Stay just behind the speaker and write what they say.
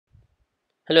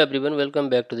Hello everyone, welcome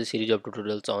back to the series of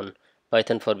tutorials on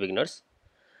Python for beginners.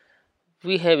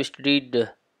 We have studied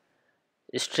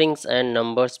strings and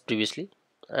numbers previously,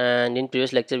 and in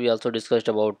previous lecture we also discussed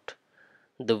about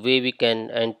the way we can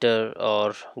enter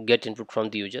or get input from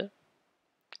the user.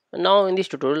 And now in this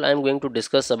tutorial I am going to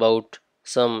discuss about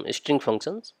some string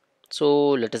functions. So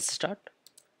let us start.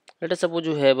 Let us suppose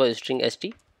you have a string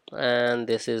st and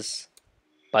this is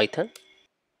Python.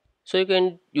 So you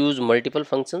can use multiple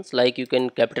functions, like you can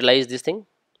capitalize this thing,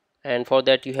 and for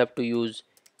that you have to use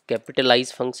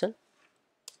capitalize function.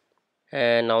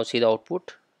 And now see the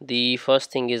output. The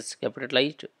first thing is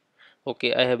capitalized.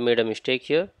 Okay, I have made a mistake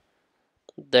here,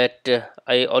 that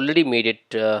I already made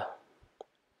it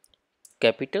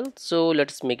capital, so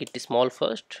let's make it small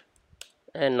first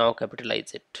and now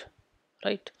capitalize it,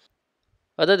 right?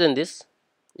 Other than this,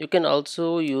 you can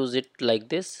also use it like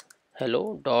this: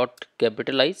 hello dot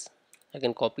capitalize. I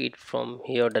can copy it from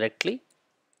here directly,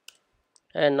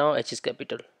 and now h is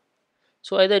capital.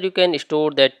 So either you can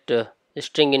store that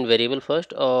string in variable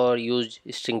first or use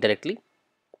string directly.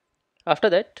 After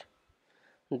that,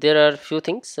 there are few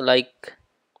things, like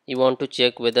you want to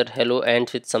check whether hello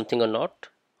ends with something or not,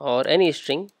 or any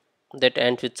string that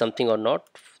ends with something or not,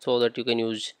 so that you can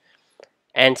use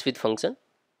ends with function.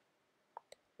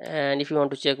 And if you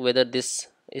want to check whether this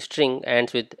string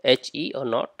ends with he or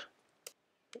not,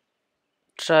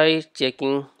 try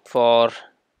checking for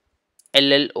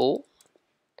llo,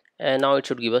 and now it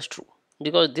should give us true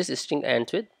because this string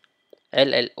ends with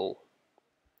llo.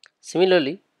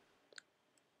 Similarly,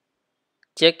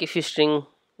 check if your string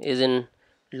is in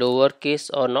lowercase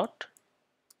or not.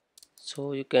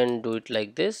 So you can do it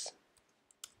like this.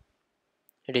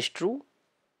 It is true.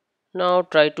 Now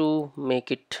try to make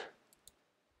it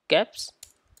caps,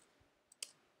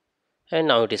 and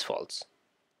now it is false.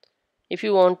 If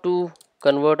you want to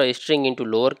convert a string into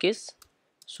lowercase,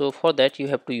 so for that you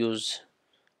have to use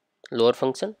lower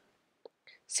function.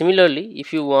 Similarly,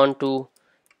 if you want to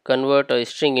convert a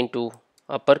string into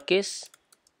uppercase,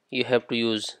 you have to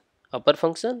use upper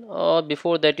function, or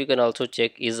before that you can also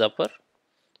check is upper.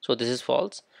 So this is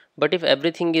false. But if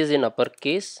everything is in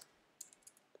uppercase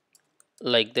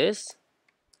like this,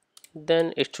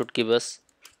 then it should give us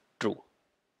true,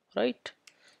 right?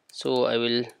 So I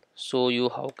will show you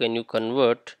how can you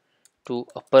convert to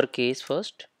uppercase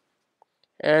first,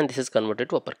 and this is converted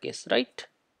to uppercase, right?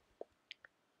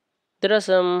 There are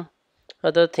some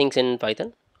other things in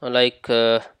Python, like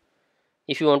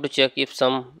if you want to check if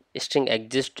some string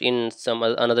exists in some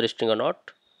another string or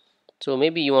not. So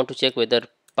maybe you want to check whether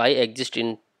pi exists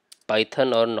in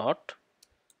Python or not.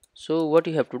 So what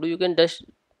you have to do, you can just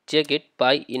check it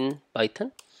pi in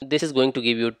Python. This is going to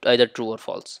give you either true or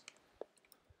false.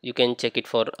 You can check it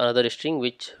for another string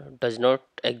which does not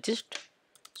exist.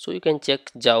 So you can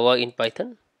check Java in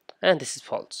Python, and this is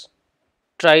false.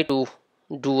 Try to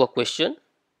do a question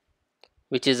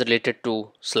which is related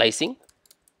to slicing.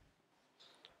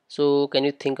 So can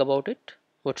you think about it?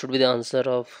 What should be the answer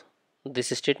of this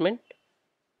statement?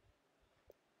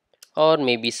 Or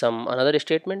maybe some another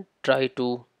statement. Try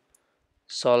to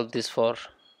solve this for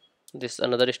this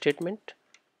another statement.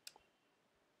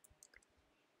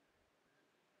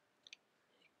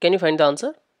 Can you find the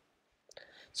answer?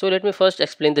 So let me first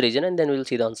explain the reason and then we will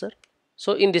see the answer.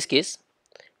 So in this case,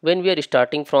 when we are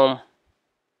starting from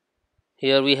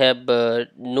here, we have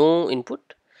no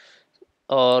input,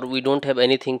 or we don't have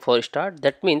anything for start.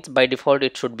 That means by default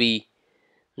it should be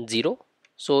 0.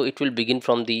 So it will begin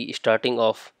from the starting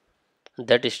of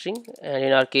that string, and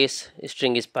in our case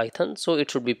string is Python, so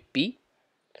it should be p,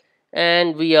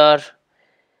 and we are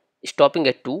stopping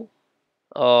at 2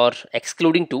 or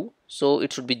excluding 2, so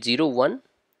it should be 0 1.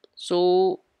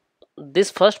 So this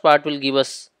first part will give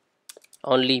us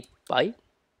only pi,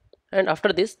 and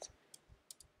after this,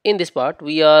 in this part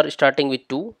we are starting with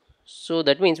 2, so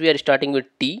that means we are starting with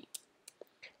t,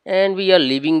 and we are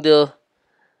leaving the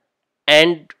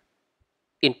and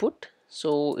input,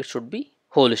 so it should be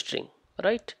whole string,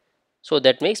 right? So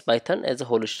that makes Python as a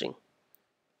whole string.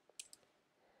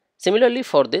 Similarly,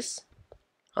 for this,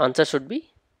 answer should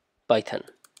be Python.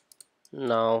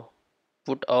 Now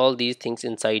put all these things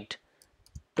inside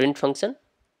print function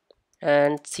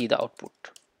and see the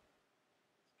output,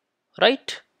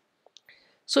 right?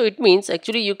 So it means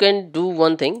actually you can do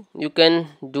one thing. You can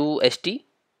do st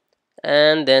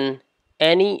and then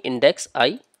any index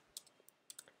I,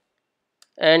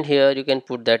 and here you can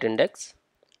put that index,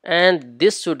 and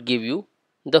this should give you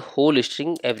the whole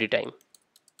string every time,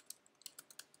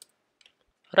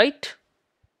 right?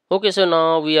 Okay, so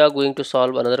now we are going to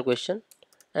solve another question,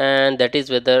 and that is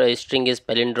whether a string is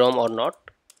palindrome or not.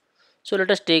 So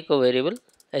let us take a variable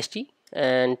st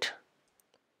and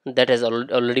that has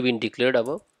already been declared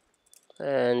above,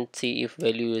 and see if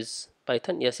value is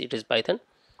Python. Yes, it is Python.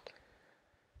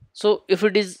 So if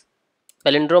it is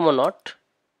palindrome or not,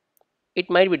 it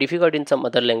might be difficult in some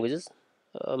other languages.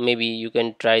 Maybe you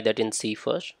can try that in C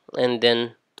first and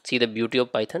then see the beauty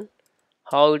of Python,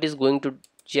 how it is going to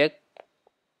check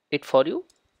it for you.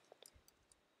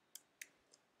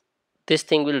 This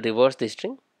thing will reverse the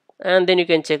string, and then you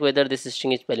can check whether this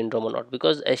string is palindrome or not,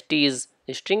 because st is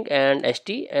string and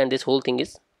st, and this whole thing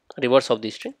is reverse of the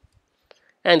string,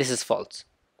 and this is false.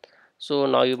 So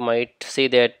now you might say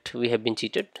that we have been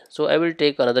cheated. So I will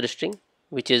take another string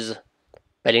which is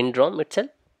palindrome itself.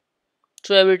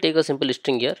 So I will take a simple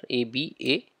string here,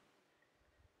 aba,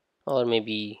 or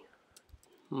maybe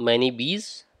many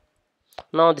bees.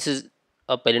 Now this is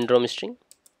a palindrome string,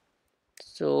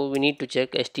 so we need to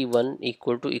check st1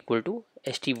 equal to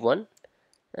st1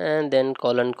 and then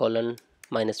colon colon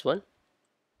 -1,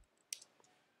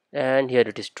 and here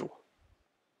it is true,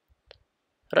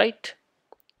 right?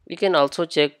 We can also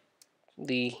check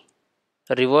the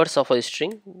reverse of a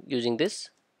string using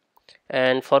this,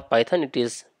 and for Python it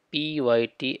is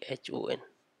python,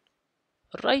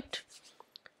 right?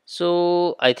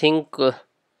 So I think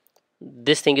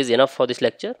this thing is enough for this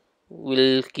lecture.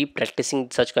 We'll keep practicing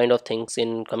such kind of things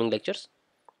in coming lectures.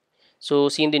 So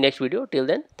see you in the next video. Till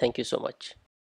then, thank you so much.